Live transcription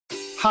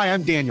Hi,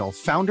 I'm Daniel,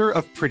 founder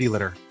of Pretty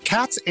Litter.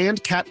 Cats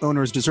and cat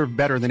owners deserve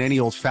better than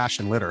any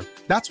old-fashioned litter.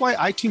 That's why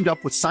I teamed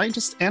up with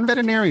scientists and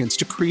veterinarians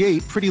to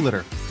create Pretty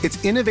Litter.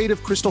 Its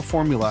innovative crystal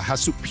formula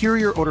has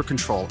superior odor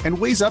control and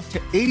weighs up to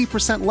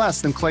 80%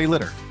 less than clay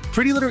litter.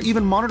 Pretty Litter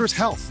even monitors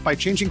health by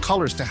changing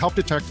colors to help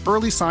detect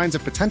early signs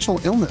of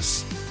potential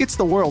illness. It's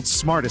the world's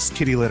smartest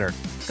kitty litter.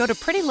 Go to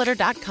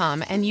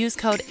prettylitter.com and use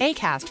code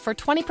ACAST for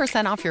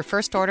 20% off your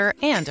first order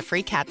and a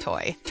free cat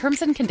toy.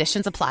 Terms and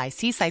conditions apply.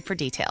 See site for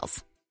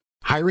details.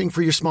 Hiring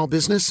for your small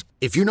business?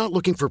 If you're not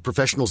looking for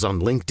professionals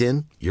on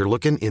LinkedIn, you're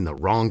looking in the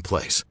wrong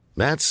place.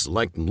 That's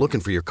like looking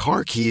for your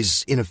car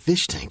keys in a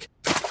fish tank.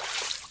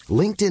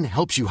 LinkedIn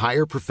helps you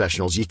hire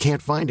professionals you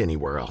can't find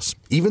anywhere else,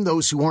 even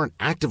those who aren't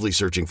actively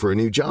searching for a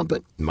new job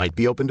but might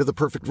be open to the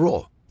perfect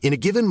role. In a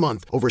given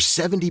month, over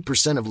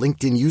 70% of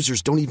LinkedIn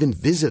users don't even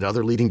visit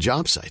other leading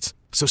job sites.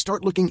 So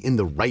start looking in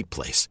the right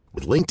place.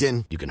 With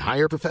LinkedIn, you can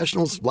hire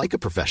professionals like a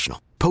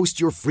professional. Post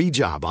your free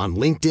job on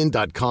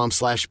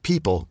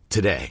linkedin.com/people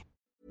today.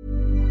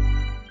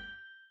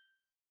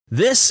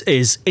 This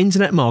is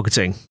Internet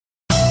Marketing.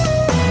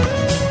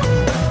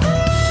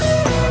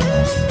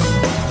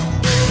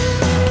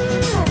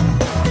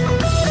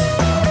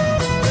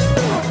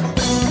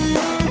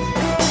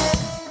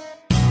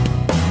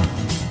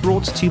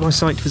 Brought to you by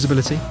Site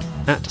Visibility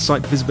at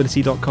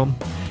sitevisibility.com.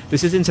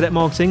 This is Internet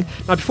Marketing.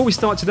 Now, before we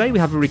start today, we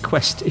have a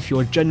request. If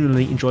you're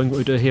genuinely enjoying what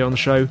we do here on the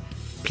show,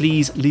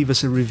 please leave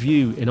us a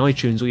review in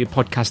iTunes or your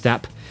podcast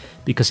app,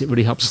 because it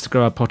really helps us to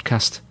grow our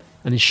podcast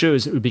and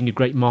ensures that we're bringing you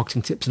great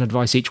marketing tips and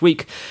advice each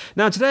week.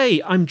 Now,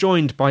 today, I'm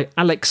joined by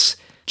Alex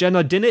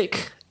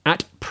Genadinik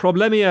at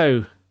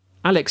Problemio.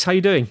 Alex, how are you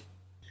doing?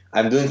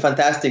 I'm doing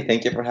fantastic.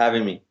 Thank you for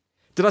having me.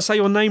 Did I say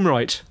your name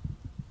right?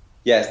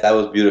 Yes, that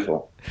was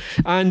beautiful.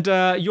 And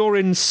you're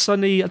in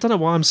sunny, I don't know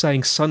why I'm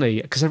saying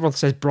sunny, because everyone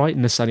says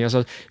Brighton is sunny.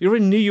 You're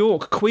in New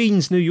York,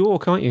 Queens, New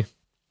York, aren't you?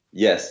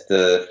 Yes,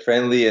 the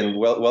friendly and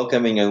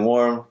welcoming and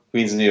warm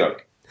Queens, New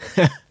York.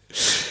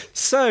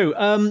 So,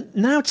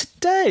 now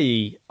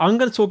today, I'm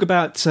going to talk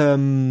about,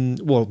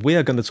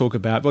 we're going to talk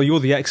about, you're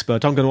the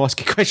expert. I'm going to ask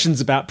you questions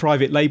about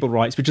private label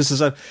rights, which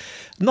is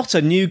not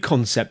a new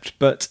concept,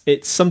 but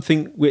it's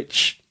something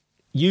which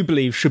you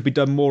believe should be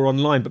done more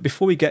online. But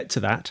before we get to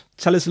that,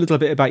 tell us a little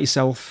bit about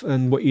yourself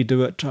and what you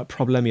do at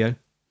Problemio.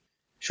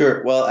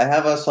 Sure. Well, I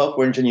have a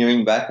software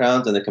engineering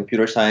background and a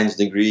computer science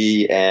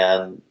degree.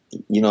 And,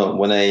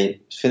 when I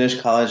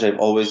finished college, I've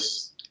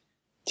always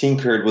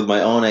tinkered with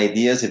my own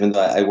ideas, even though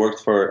I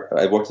worked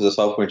as a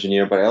software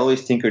engineer, but I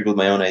always tinkered with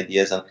my own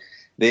ideas, and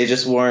they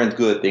just weren't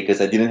good because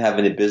I didn't have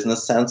any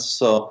business sense.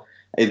 So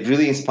it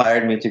really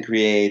inspired me to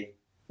create,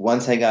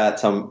 once I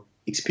got some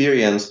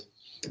experience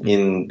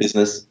in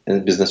business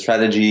and business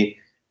strategy,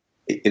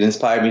 it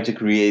inspired me to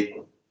create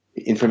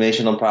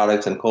information on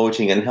products and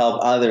coaching and help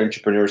other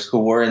entrepreneurs who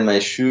were in my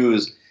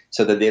shoes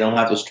so that they don't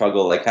have to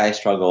struggle like I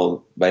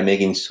struggled by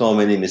making so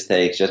many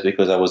mistakes just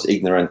because I was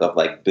ignorant of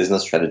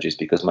business strategies,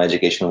 because my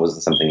education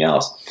was something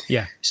else.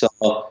 Yeah. So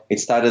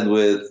it started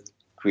with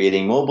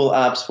creating mobile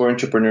apps for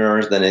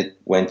entrepreneurs. Then it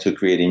went to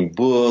creating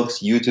books,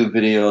 YouTube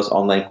videos,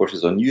 online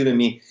courses on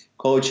Udemy,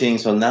 coaching.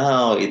 So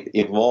now it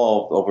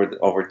evolved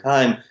over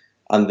time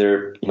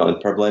under, in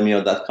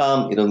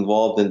Problemio.com. It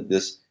involved in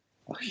this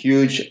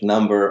huge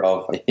number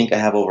of, I think I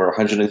have over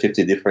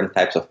 150 different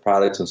types of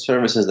products and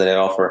services that I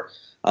offer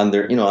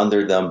under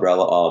the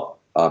umbrella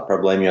of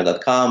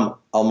Problemio.com,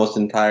 almost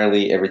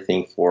entirely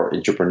everything for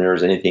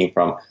entrepreneurs, anything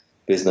from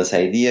business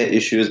idea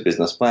issues,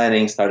 business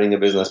planning, starting a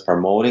business,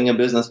 promoting a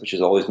business, which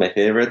is always my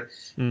favorite.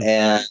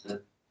 And,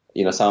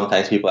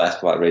 sometimes people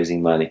ask about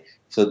raising money.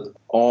 So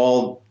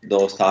all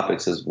those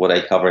topics is what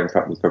I cover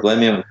with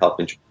Problemio and help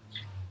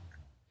entrepreneurs.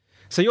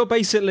 So you're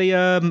basically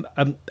a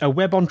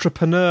web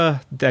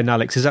entrepreneur then,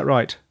 Alex, is that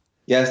right?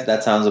 Yes,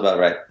 that sounds about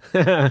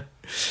right.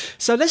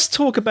 So let's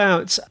talk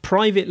about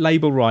private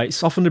label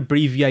rights, often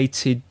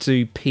abbreviated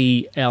to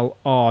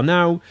PLR.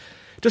 Now,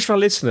 just for our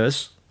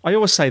listeners, I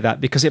always say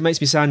that because it makes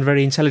me sound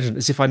very intelligent,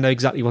 as if I know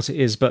exactly what it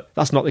is, but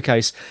that's not the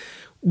case.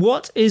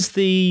 What is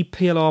the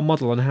PLR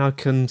model and how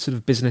can sort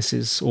of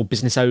businesses or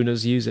business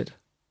owners use it?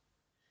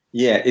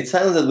 Yeah, it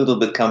sounds a little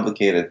bit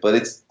complicated, but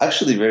it's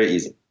actually very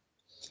easy.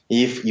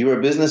 If you're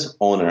a business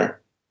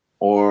owner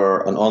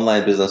or an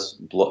online business,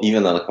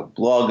 even like a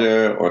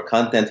blogger or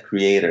content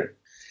creator,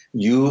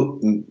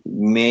 you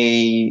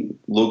may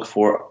look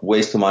for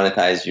ways to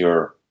monetize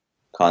your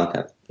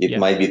content. It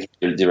might be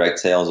through direct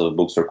sales of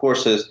books or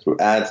courses, through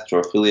ads,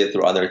 through affiliate,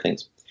 through other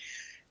things.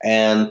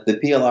 And the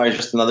PLR is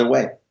just another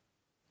way.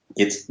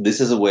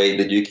 This is a way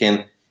that you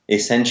can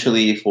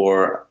essentially,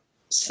 for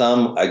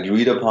some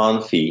agreed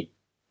upon fee,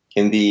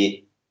 can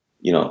be,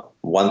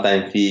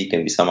 one-time fee,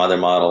 can be some other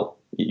model.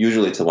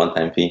 Usually it's a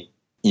one-time fee.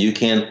 You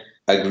can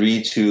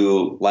agree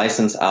to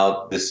license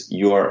out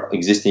your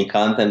existing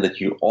content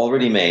that you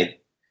already made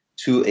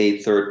to a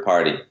third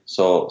party.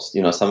 So,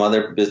 some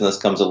other business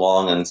comes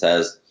along and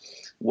says,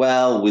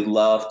 well, we'd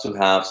love to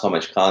have so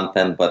much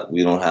content, but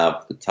we don't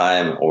have the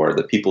time or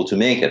the people to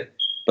make it,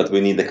 but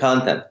we need the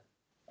content.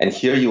 And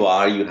here you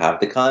are, you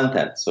have the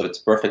content. So it's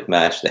a perfect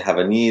match. They have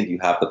a need, you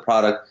have the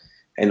product,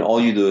 and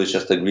all you do is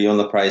just agree on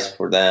the price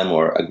for them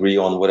or agree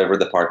on whatever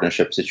the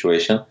partnership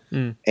situation,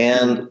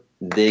 and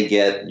they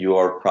get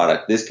your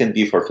product. This can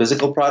be for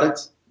physical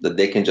products that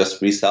they can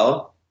just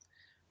resell,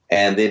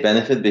 and they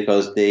benefit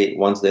because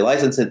once they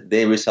license it,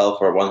 they resell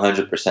for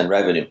 100%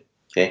 revenue.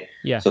 Okay.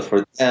 Yeah. So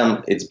for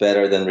them, it's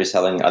better than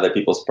reselling other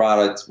people's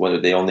products where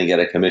they only get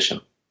a commission.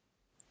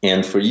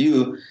 And for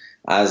you,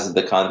 as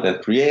the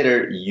content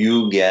creator,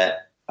 you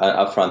get an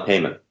upfront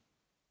payment.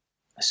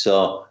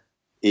 So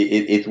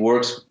it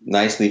works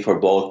nicely for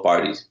both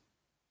parties.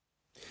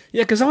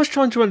 Yeah, because I was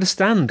trying to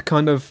understand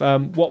kind of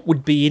what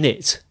would be in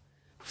it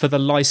for the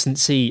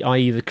licensee,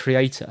 i.e. the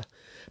creator.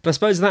 But I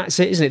suppose that's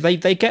it, isn't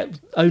it? They get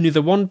only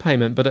the one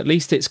payment, but at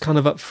least it's kind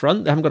of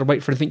upfront. They haven't got to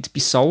wait for anything to be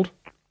sold.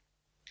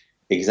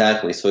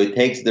 Exactly. So it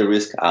takes the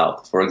risk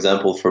out. For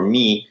example, for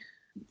me,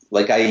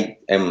 like I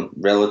am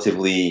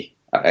relatively,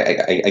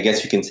 I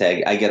guess you can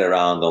say I get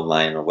around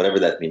online or whatever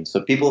that means.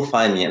 So people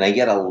find me and I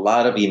get a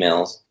lot of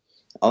emails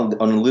on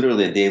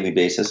literally a daily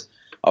basis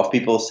of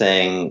people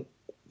saying,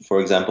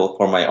 for example,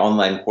 for my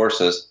online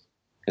courses,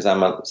 because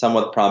I'm a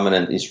somewhat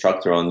prominent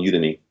instructor on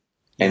Udemy,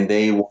 and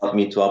they want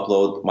me to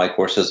upload my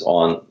courses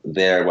on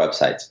their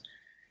websites.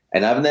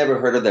 And I've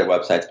never heard of their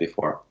websites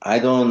before. I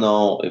don't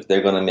know if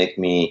they're going to make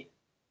me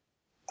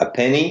a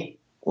penny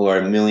or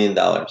 $1 million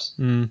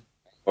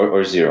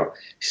or zero.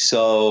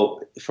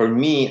 So for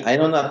me, I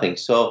know nothing.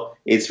 So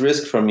it's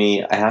risk for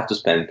me. I have to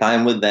spend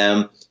time with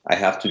them. I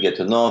have to get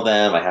to know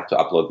them. I have to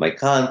upload my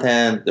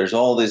content. There's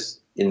all this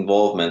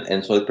involvement.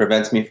 And so it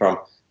prevents me from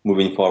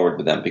moving forward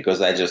with them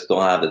because I just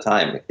don't have the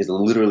time. It's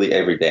literally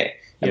every day.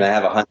 And I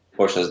have 100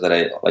 courses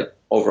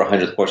over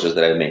 100 courses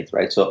that I made,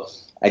 right? So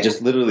I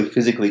just literally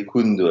physically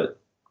couldn't do it.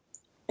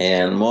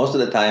 And most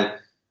of the time,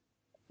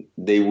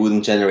 they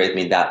wouldn't generate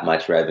me that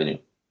much revenue.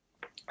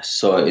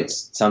 So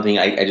it's something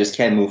I just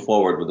can't move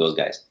forward with those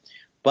guys.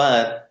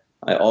 But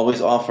I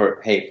always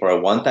offer, hey, for a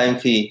one-time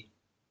fee,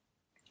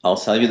 I'll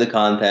sell you the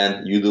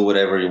content. You do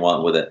whatever you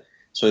want with it.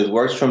 So it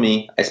works for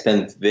me. I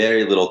spend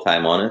very little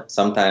time on it.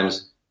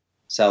 Sometimes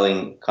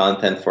selling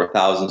content for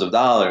thousands of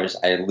dollars,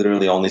 I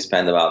literally only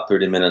spend about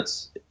 30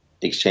 minutes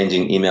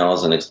exchanging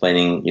emails and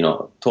explaining,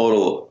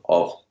 total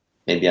of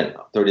maybe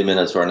 30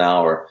 minutes or an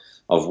hour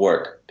of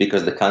work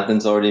because the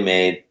content's already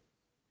made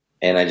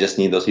and I just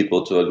need those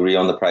people to agree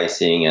on the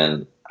pricing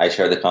and I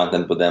share the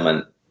content with them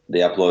and they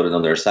upload it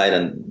on their site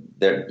and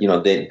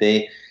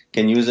they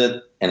can use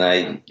it and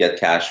I get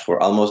cash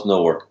for almost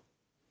no work.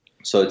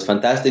 So it's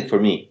fantastic for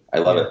me. I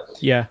love it.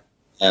 Yeah.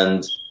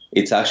 And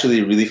it's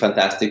actually really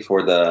fantastic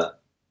for the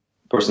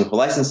person who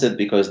licensed it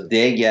because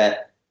they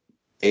get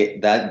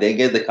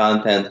the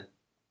content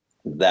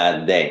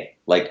that day.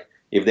 Like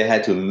if they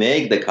had to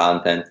make the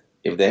content,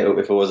 if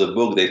it was a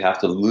book, they'd have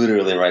to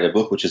literally write a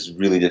book, which is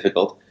really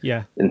difficult.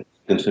 Yeah. And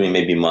consuming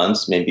maybe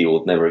months, maybe it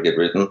will never get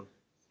written.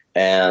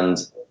 And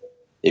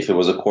if it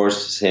was a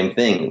course, same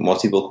thing.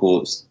 Most people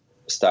who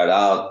start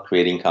out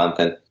creating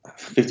content,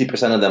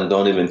 50% of them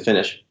don't even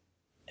finish.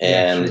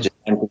 And it's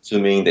just time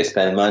consuming, they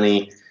spend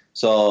money.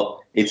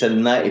 So it's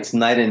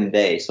night and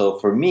day. So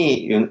for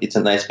me, it's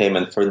a nice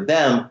payment. For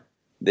them,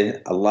 they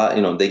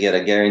get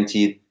a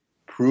guaranteed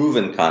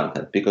proven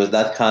content because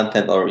that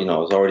content is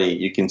already,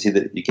 you can see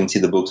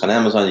the books on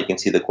Amazon, you can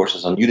see the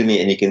courses on Udemy,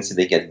 and you can see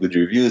they get good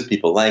reviews,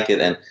 people like it.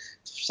 And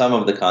some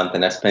of the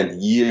content I spent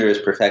years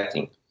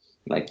perfecting,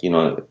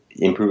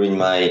 improving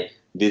my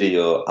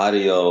video,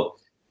 audio,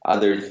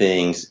 other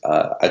things,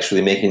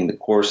 actually making the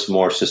course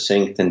more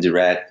succinct and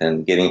direct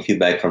and getting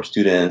feedback from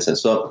students. And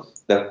so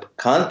the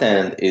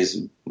content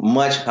is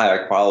much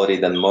higher quality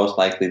than most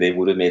likely they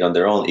would have made on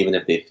their own, even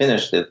if they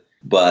finished it.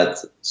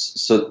 But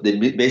so they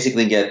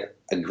basically get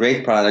a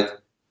great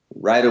product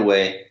right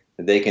away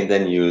that they can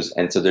then use.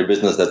 And so their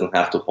business doesn't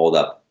have to hold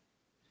up.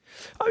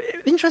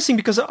 Interesting,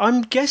 because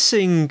I'm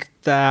guessing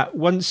that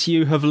once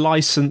you have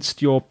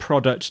licensed your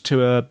product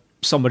to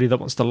somebody that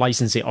wants to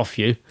license it off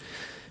you,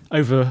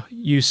 over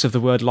use of the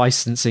word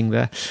licensing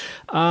there,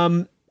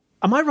 am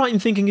I right in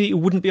thinking that you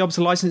wouldn't be able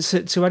to license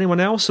it to anyone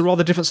else, or are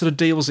there different sort of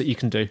deals that you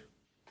can do?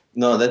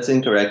 No, that's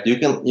incorrect. You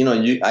can,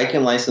 I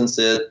can license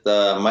it.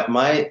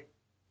 My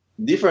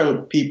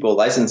different people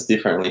license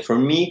differently. For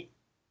me,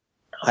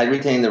 I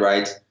retain the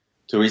rights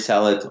to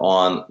resell it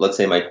on, let's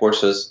say, my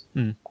courses.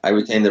 I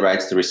retain the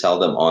rights to resell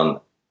them on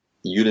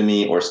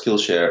Udemy or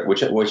Skillshare,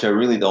 which are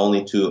really the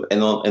only two,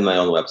 and on my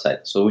own website.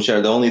 So which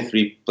are the only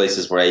three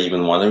places where I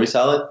even want to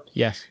resell it.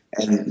 Yes.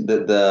 And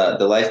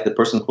the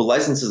person who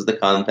licenses the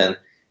content,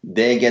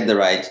 they get the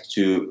right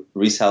to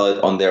resell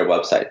it on their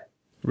website.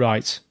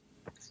 Right.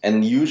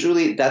 And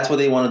usually that's what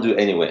they want to do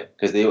anyway,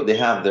 because they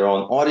have their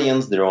own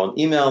audience, their own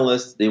email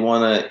list. They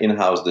want to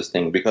in-house this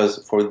thing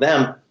because for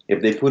them,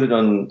 if they put it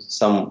on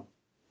some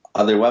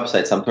other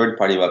website, some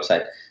third-party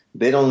website,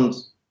 they don't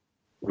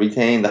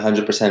retain the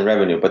 100%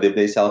 revenue. But if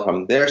they sell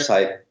from their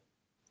site,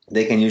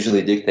 they can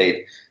usually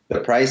dictate the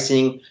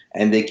pricing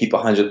and they keep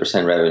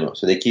 100% revenue.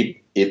 So they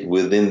keep it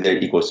within their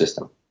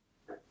ecosystem.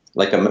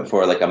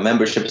 For a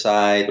membership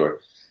site or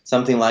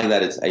something like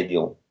that, it's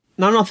ideal.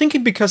 No, I'm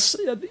thinking because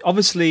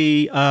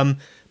obviously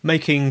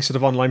making sort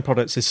of online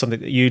products is something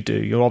that you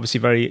do. You're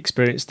obviously very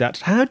experienced at.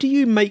 How do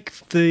you make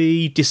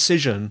the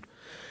decision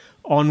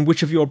on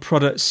which of your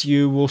products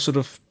you will sort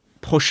of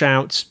push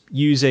out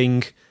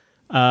using,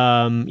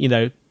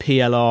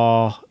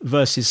 PLR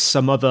versus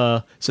some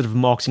other sort of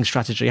marketing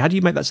strategy? How do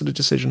you make that sort of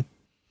decision?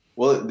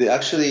 Well,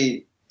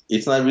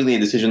 it's not really a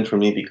decision for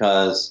me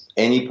because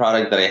any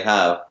product that I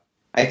have,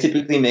 I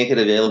typically make it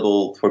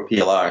available for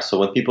PLR. So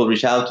when people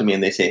reach out to me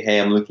and they say,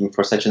 hey, I'm looking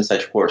for such and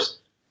such course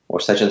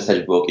or such and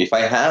such book, if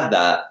I have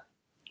that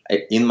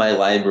in my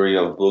library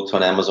of books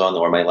on Amazon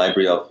or my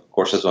library of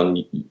courses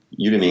on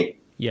Udemy,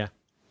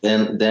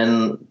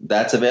 then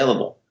that's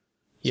available.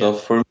 Yeah. So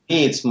for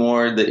me, it's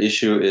more the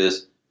issue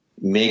is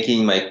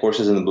making my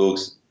courses and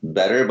books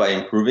better by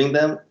improving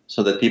them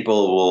so that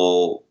people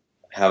will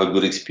have a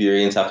good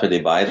experience after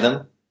they buy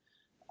them.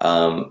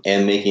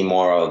 And making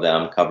more of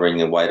them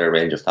covering a wider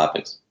range of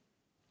topics.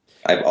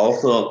 I've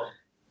also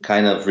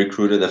kind of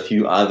recruited a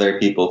few other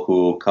people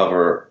who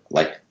cover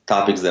like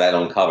topics that I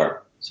don't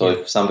cover. So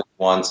if somebody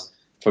wants,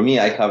 for me,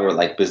 I cover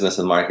like business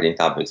and marketing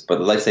topics,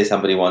 but let's say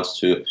somebody wants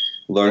to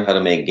learn how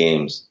to make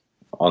games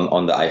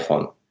on the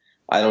iPhone.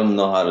 I don't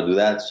know how to do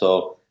that.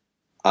 So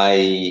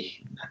I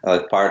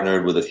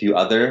partnered with a few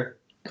other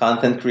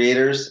content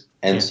creators.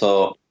 And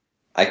so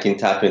I can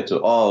tap into,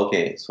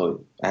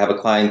 so I have a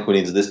client who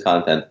needs this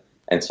content.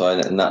 And so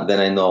then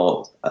I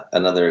know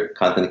another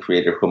content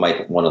creator who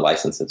might want to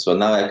license it. So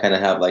now I kind of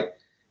have like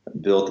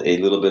built a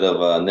little bit of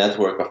a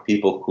network of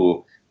people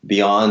who,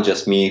 beyond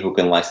just me, who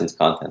can license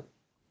content.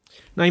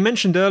 Now, you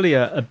mentioned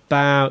earlier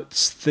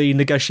about the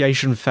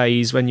negotiation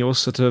phase when you're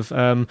sort of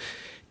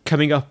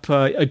coming up,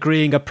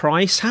 agreeing a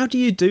price. How do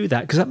you do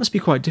that? Because that must be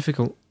quite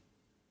difficult.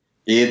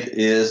 It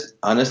is,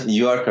 honestly,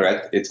 you are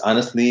correct. It's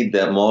honestly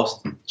the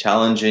most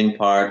challenging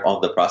part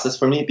of the process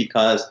for me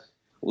because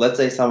let's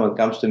say someone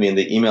comes to me and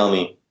they email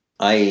me,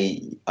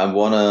 I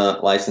want to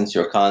license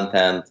your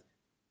content.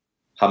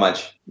 How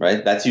much,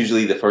 right? That's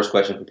usually the first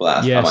question people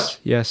ask. Yes, how much?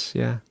 Yes,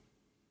 yeah.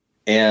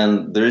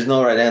 And there is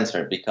no right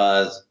answer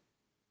because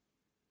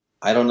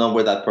I don't know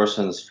where that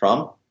person is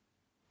from.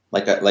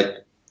 Like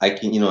I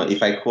can,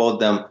 if I quote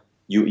them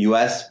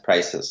US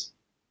prices,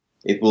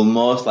 it will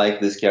most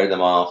likely scare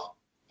them off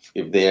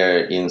if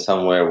they're in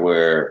somewhere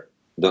where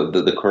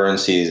the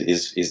currency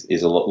is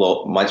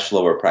much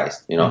lower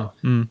priced,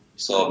 Mm.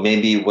 So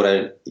maybe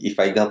if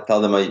I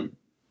tell them a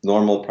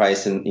normal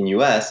price in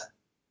US,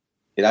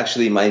 it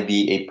actually might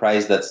be a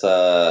price that's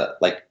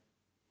like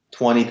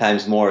 20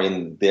 times more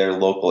in their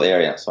local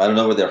area. So I don't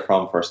know where they're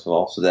from, first of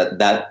all. So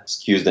that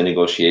skews the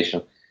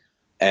negotiation.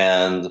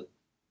 And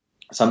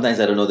sometimes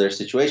I don't know their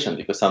situation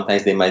because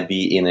sometimes they might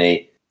be in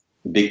a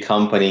big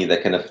company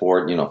that can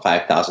afford,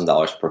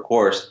 $5,000 per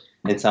course.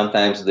 And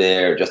sometimes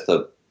they're just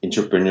an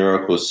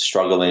entrepreneur who's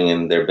struggling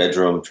in their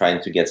bedroom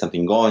trying to get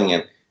something going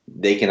and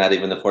they cannot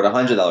even afford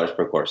 $100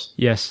 per course.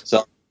 Yes.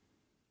 So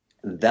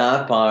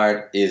that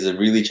part is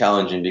really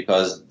challenging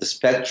because the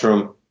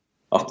spectrum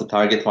of the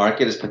target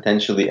market is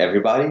potentially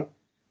everybody.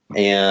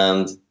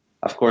 And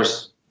of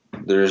course,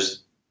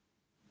 there's,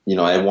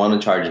 I want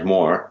to charge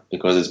more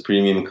because it's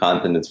premium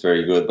content. It's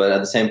very good. But at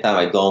the same time,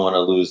 I don't want to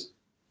lose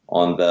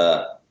on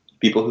the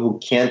people who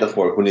can't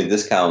afford, who need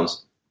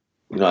discounts.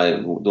 I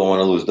don't want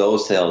to lose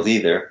those sales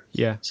either.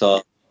 Yeah.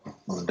 So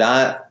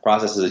that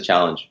process is a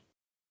challenge.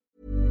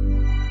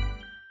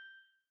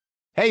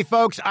 Hey,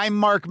 folks, I'm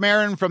Mark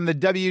Maron from the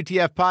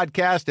WTF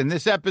Podcast, and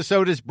this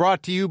episode is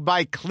brought to you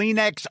by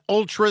Kleenex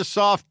Ultra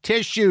Soft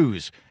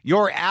Tissues,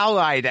 your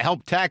ally to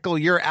help tackle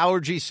your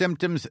allergy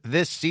symptoms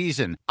this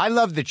season. I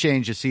love the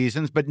change of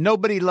seasons, but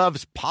nobody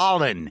loves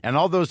pollen and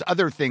all those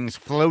other things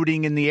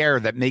floating in the air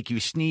that make you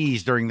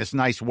sneeze during this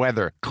nice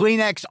weather.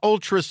 Kleenex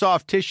Ultra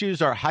Soft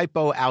Tissues are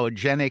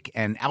hypoallergenic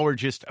and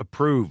allergist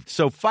approved,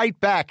 so fight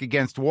back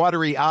against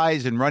watery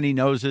eyes and runny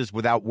noses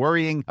without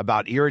worrying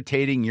about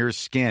irritating your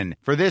skin.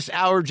 For this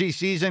allergy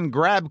season,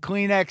 grab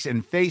Kleenex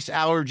and face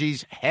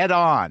allergies head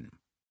on.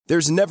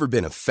 There's never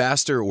been a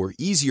faster or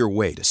easier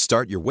way to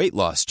start your weight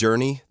loss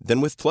journey than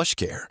with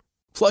PlushCare.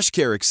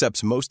 PlushCare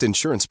accepts most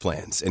insurance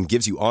plans and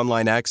gives you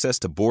online access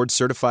to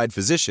board-certified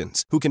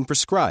physicians who can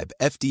prescribe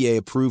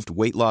FDA-approved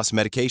weight loss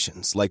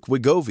medications like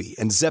Wegovy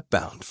and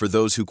Zepbound for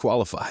those who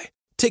qualify.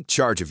 Take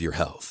charge of your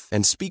health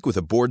and speak with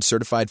a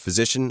board-certified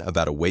physician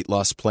about a weight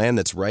loss plan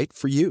that's right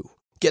for you.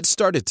 Get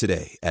started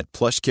today at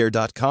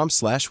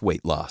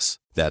plushcare.com/weight loss.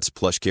 That's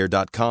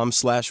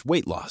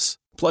plushcare.com/weight loss.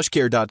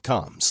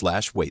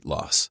 plushcare.com/weight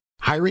loss.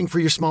 Hiring for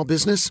your small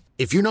business?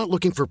 If you're not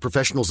looking for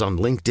professionals on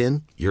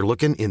LinkedIn, you're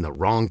looking in the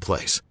wrong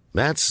place.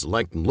 That's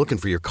like looking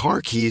for your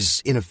car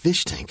keys in a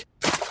fish tank.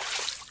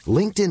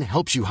 LinkedIn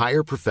helps you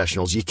hire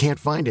professionals you can't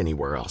find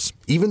anywhere else,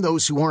 even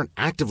those who aren't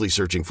actively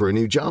searching for a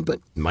new job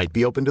but might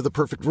be open to the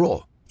perfect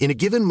role. In a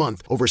given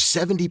month, over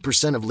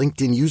 70% of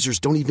LinkedIn users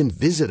don't even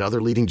visit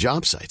other leading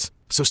job sites.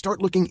 So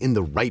start looking in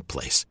the right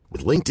place.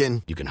 With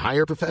LinkedIn, you can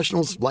hire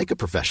professionals like a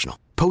professional.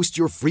 Post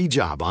your free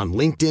job on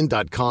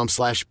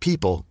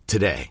linkedin.com/people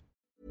today.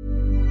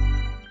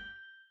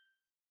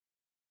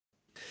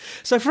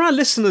 So for our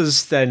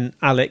listeners then,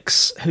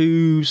 Alex,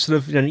 who sort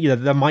of,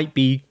 they might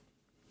be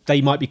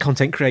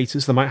content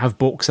creators, they might have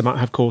books, they might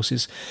have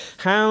courses.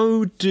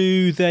 How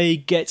do they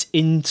get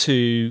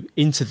into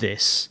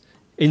this,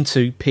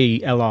 into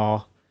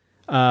PLR,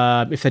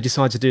 if they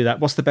decide to do that?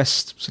 What's the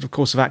best sort of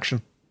course of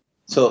action?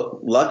 So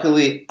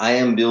luckily, I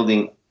am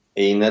building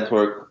a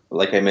network,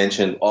 like I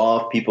mentioned,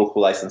 of people who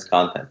license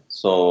content.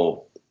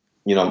 So,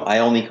 I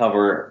only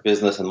cover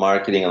business and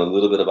marketing and a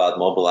little bit about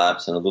mobile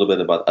apps and a little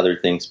bit about other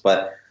things,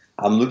 but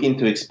I'm looking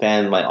to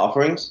expand my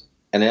offerings,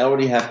 and I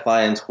already have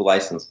clients who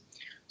license.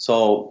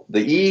 So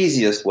the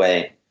easiest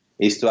way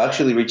is to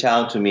actually reach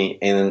out to me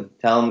and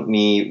tell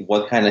me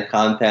what kind of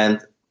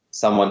content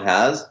someone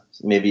has.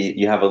 Maybe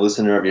you have a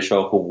listener of your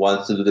show who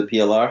wants to do the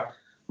PLR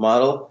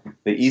model.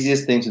 The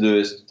easiest thing to do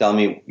is to tell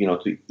me,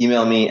 to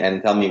email me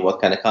and tell me what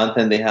kind of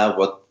content they have,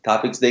 what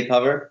topics they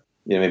cover.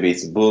 Maybe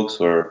it's books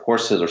or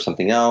courses or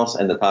something else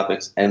and the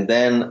topics. And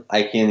then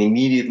I can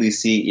immediately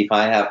see if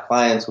I have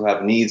clients who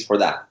have needs for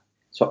that.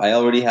 So I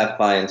already have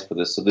clients for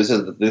this. So this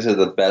is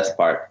the best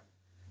part.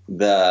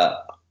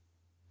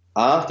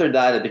 After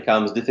that, it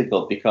becomes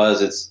difficult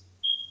because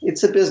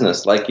it's a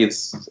business. Like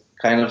it's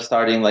kind of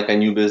starting like a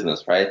new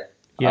business, right?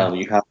 Yeah.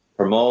 You have to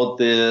promote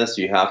this.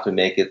 You have to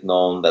make it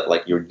known that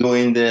like you're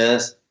doing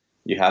this.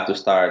 You have to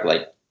start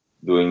like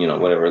doing,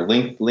 whatever,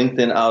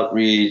 LinkedIn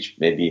outreach,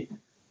 maybe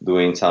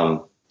doing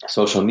some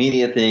social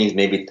media things,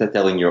 maybe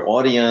telling your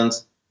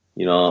audience,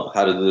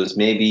 how to do this,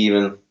 maybe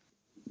even,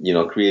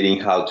 creating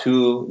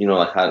how-to,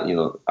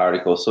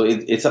 articles. So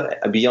it's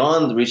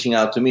beyond reaching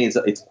out to me.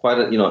 It's quite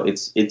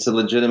it's a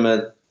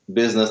legitimate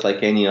business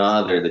like any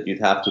other that you'd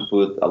have to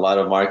put a lot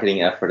of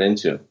marketing effort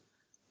into.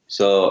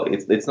 So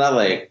it's not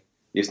like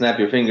you snap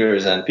your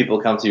fingers and people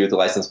come to you to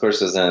license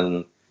courses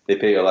and they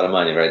pay you a lot of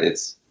money, right?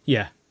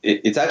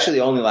 It's actually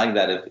only like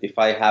that if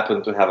I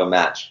happen to have a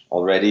match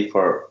already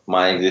for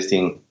my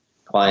existing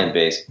client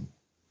base.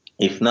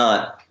 If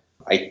not,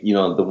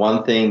 the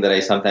one thing that I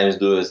sometimes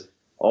do is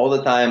all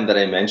the time that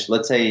I mentioned,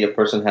 let's say a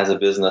person has a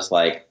business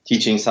like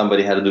teaching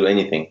somebody how to do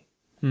anything.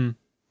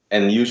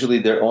 And usually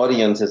their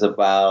audience is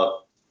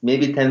about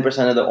maybe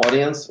 10% of the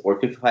audience or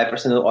 55%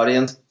 of the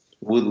audience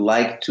would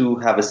like to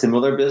have a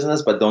similar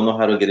business but don't know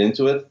how to get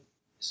into it.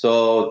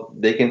 So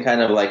they can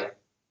kind of like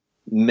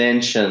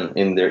mention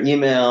in their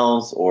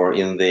emails or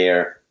in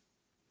their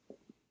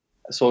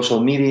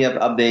social media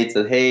updates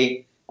that,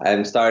 hey,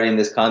 I'm starting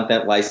this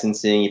content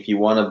licensing. If you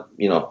want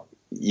to,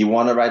 you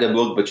want to write a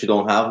book but you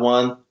don't have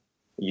one,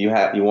 you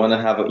want to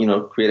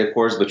have create a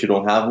course but you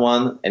don't have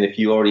one, and if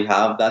you already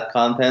have that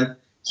content,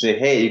 say,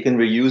 hey, you can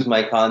reuse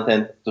my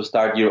content to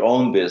start your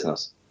own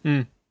business.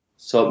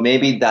 So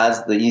maybe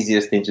that's the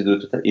easiest thing to do,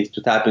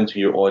 to tap into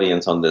your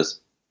audience on this.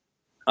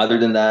 Other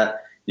than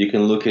that, you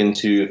can look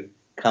into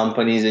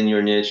companies in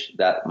your niche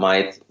that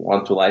might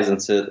want to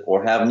license it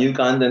or have new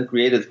content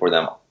created for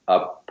them.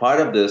 Part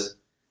of this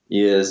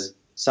is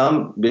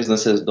some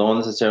businesses don't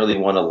necessarily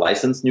want to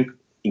license new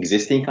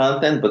existing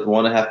content, but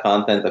want to have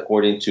content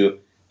according to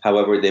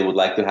however they would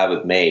like to have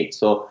it made.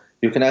 So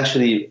you can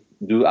actually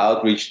do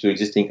outreach to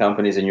existing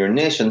companies in your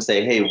niche and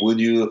say, hey, would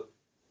you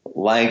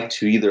like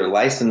to either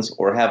license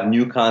or have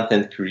new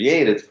content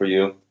created for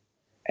you?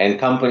 And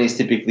companies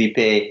typically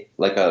pay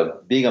like a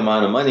big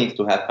amount of money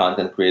to have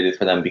content created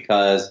for them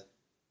because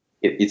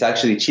it's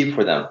actually cheap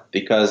for them.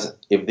 Because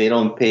if they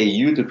don't pay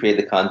you to create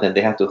the content,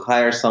 they have to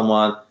hire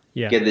someone,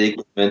 get the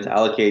equipment,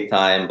 allocate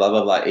time, blah,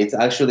 blah, blah. It's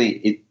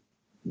actually,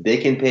 they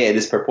can pay a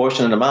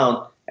disproportionate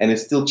amount and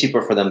it's still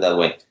cheaper for them that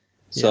way.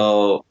 Yeah.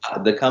 So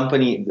the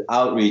company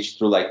outreach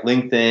through like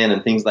LinkedIn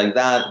and things like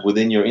that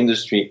within your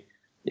industry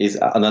is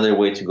another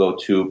way to go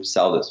to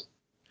sell this.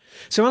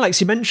 So Alex,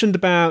 you mentioned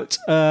about,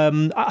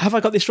 have I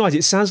got this right?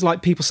 It sounds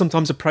like people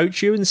sometimes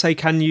approach you and say,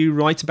 can you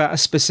write about a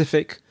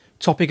specific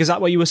topic? Is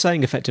that what you were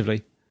saying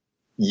effectively?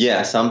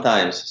 Yeah,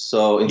 sometimes.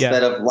 So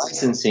instead of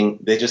licensing,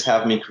 they just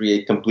have me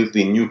create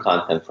completely new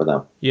content for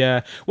them.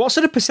 Yeah. What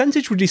sort of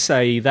percentage would you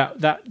say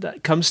that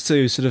comes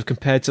to sort of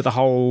compared to the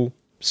whole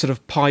sort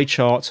of pie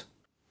chart?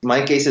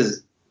 My case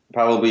is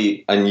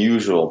probably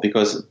unusual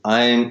because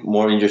I'm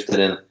more interested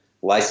in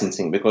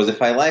licensing. Because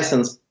if I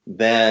license,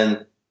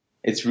 then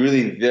it's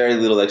really very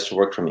little extra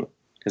work for me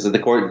because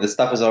the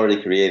stuff is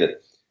already created.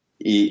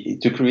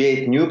 To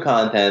create new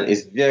content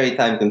is very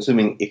time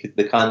consuming if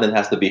the content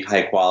has to be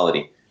high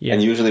quality. Yeah.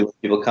 And usually when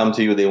people come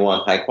to you, they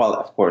want high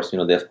quality. Of course,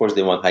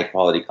 they want high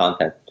quality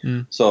content.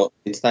 So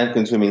it's time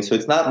consuming. So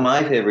it's not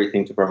my favorite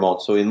thing to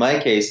promote. So in my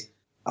case,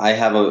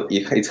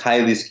 it's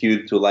highly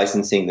skewed to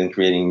licensing than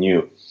creating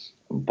new.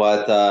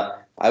 But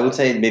I would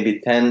say maybe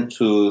 10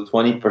 to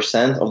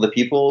 20% of the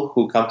people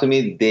who come to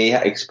me, they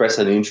express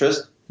an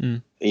interest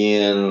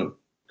in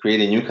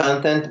creating new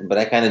content, but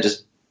I kind of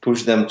just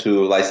push them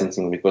to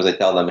licensing because I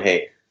tell them,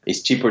 hey,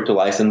 it's cheaper to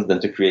license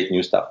than to create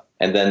new stuff.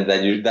 And then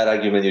that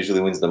argument usually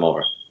wins them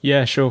over.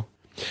 Yeah, sure.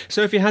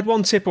 So if you had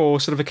one tip or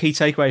sort of a key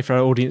takeaway for our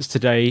audience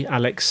today,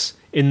 Alex,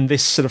 in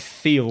this sort of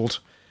field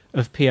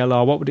of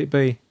PLR, what would it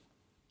be?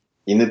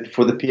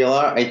 For the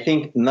PLR, I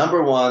think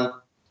number one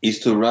is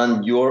to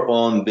run your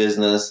own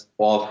business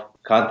of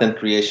content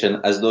creation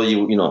as though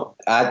you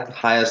at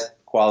highest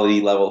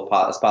quality level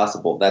as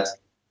possible. That's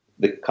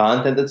the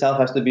content itself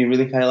has to be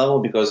really high level,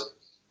 because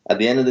at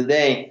the end of the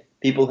day,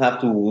 people have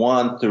to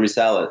want to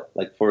resell it.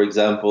 Like, for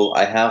example,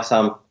 I have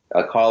some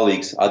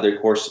colleagues, other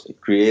course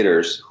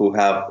creators who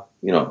have,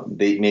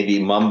 they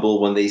maybe mumble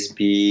when they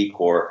speak,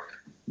 or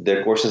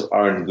their courses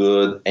aren't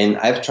good. And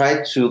I've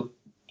tried to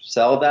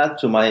sell that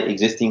to my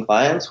existing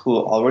clients who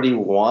already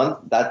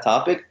want that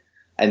topic,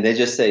 and they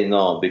just say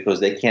no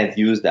because they can't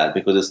use that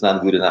because it's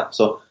not good enough.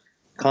 So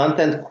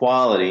content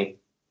quality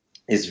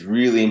is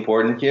really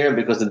important here,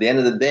 because at the end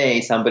of the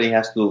day, somebody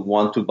has to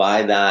want to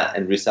buy that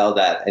and resell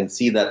that and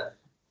see that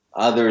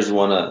others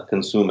want to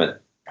consume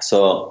it.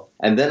 So,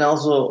 and then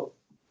also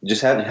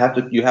just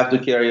you have to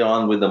carry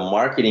on with the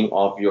marketing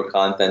of your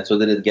content so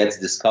that it gets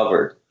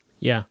discovered.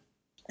 Yeah.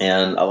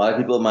 And a lot of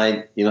people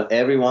might,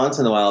 every once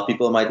in a while,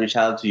 people might reach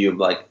out to you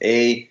like,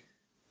 hey,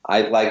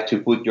 I'd like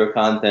to put your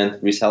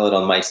content, resell it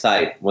on my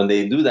site. When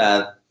they do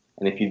that,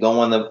 and if you don't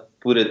want to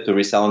put it to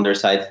resell on their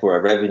site for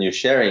a revenue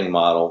sharing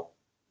model,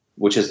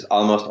 which is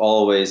almost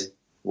always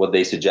what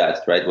they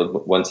suggest, right?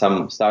 When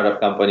some startup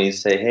companies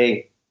say,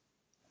 hey,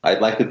 I'd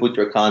like to put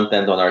your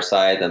content on our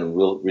site and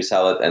we'll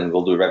resell it and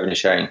we'll do revenue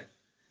sharing.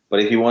 But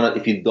if you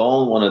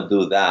don't want to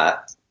do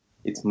that,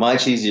 it's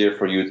much easier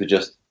for you to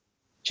just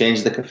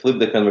flip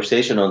the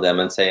conversation on them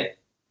and say,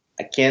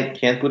 I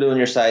can't put it on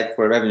your site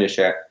for a revenue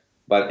share,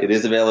 but it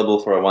is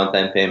available for a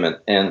one-time payment.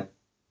 And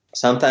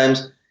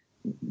sometimes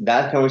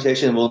that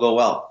conversation will go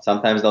well.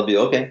 Sometimes they'll be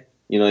okay.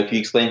 If you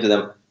explain to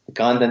them the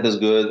content is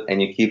good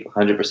and you keep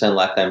 100%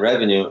 lifetime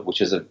revenue,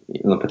 which is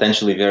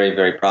potentially very,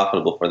 very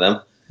profitable for them,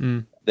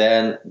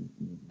 then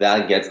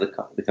that gets the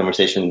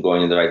conversation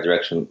going in the right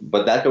direction.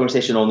 But that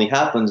conversation only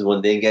happens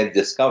when they get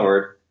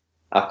discovered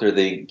after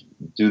they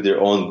do their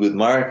own good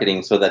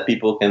marketing, so that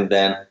people can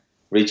then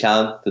reach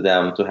out to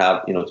them to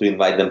have, to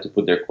invite them to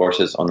put their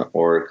courses on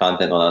or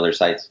content on other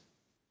sites.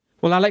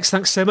 Well, Alex,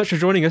 thanks so much for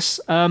joining us.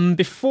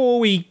 Before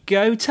we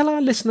go, tell our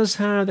listeners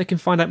how they can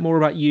find out more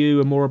about you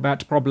and more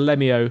about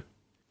Problemio.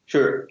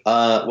 Sure.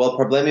 Well,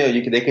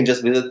 Problemio, they can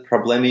just visit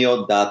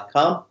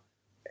problemio.com.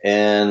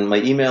 And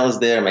my email is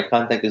there, my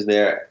contact is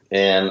there,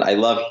 and I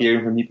love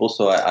hearing from people,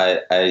 so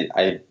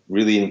I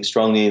really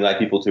strongly invite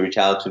people to reach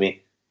out to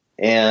me.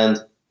 And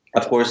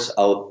of course,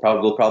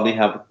 we'll probably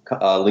have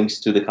links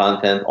to the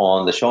content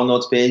on the show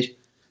notes page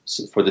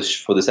for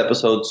this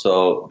episode.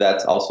 So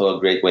that's also a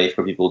great way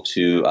for people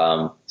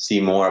to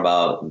see more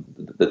about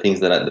the things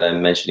that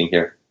I'm mentioning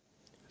here.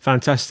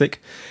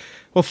 Fantastic.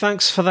 Well,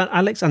 thanks for that,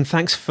 Alex, and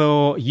thanks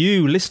for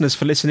you, listeners,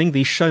 for listening.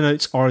 The show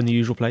notes are in the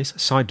usual place,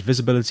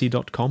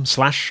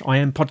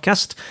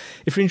 sitevisibility.com/IMpodcast.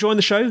 If you're enjoying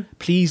the show,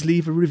 please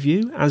leave a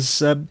review.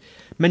 As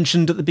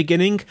mentioned at the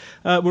beginning,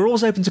 we're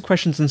always open to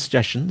questions and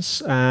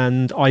suggestions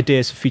and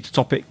ideas for future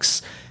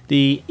topics.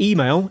 The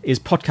email is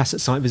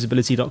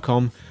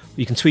podcast@sitevisibility.com.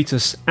 You can tweet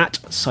us at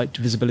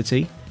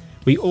sitevisibility.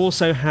 We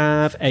also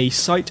have a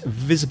Site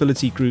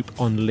Visibility group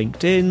on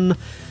LinkedIn.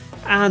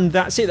 And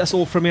that's it. That's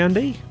all from me,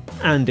 Andy.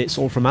 And it's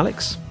all from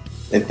Alex.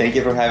 And thank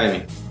you for having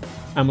me.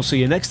 And we'll see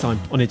you next time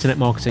on Internet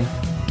Marketing.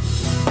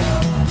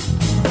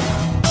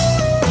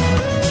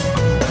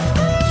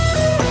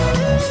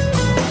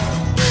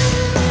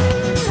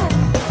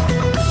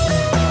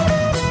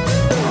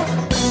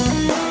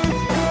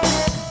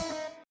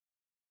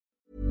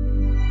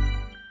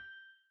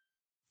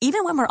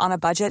 Even when we're on a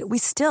budget, we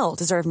still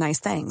deserve nice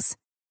things.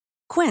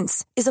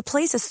 Quince is a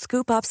place to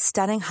scoop up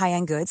stunning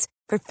high-end goods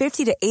for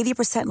 50 to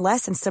 80%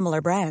 less than similar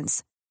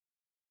brands.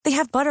 They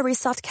have buttery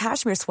soft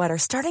cashmere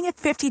sweaters starting at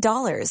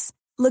 $50,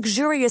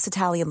 luxurious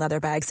Italian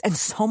leather bags, and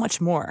so much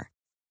more.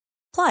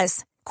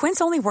 Plus, Quince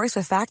only works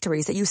with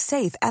factories that use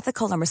safe,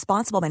 ethical, and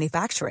responsible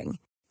manufacturing.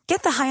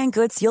 Get the high-end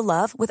goods you'll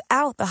love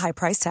without the high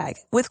price tag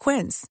with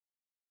Quince.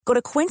 Go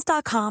to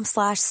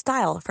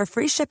quince.com/style for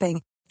free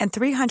shipping and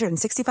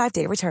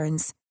 365-day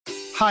returns.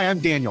 Hi, I'm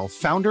Daniel,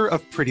 founder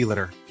of Pretty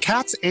Litter.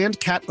 Cats and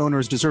cat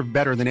owners deserve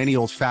better than any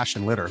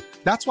old-fashioned litter.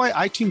 That's why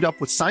I teamed up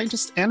with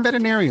scientists and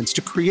veterinarians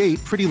to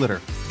create Pretty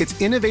Litter.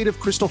 Its innovative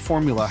crystal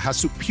formula has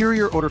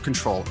superior odor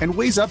control and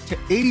weighs up to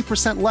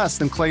 80% less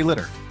than clay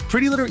litter.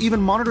 Pretty Litter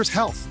even monitors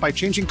health by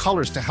changing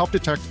colors to help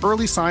detect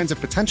early signs of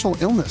potential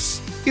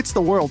illness. It's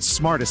the world's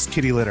smartest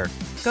kitty litter.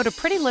 Go to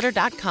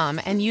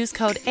prettylitter.com and use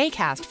code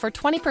ACAST for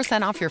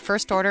 20% off your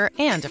first order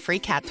and a free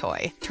cat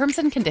toy. Terms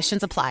and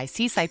conditions apply.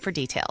 See site for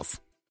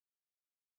details.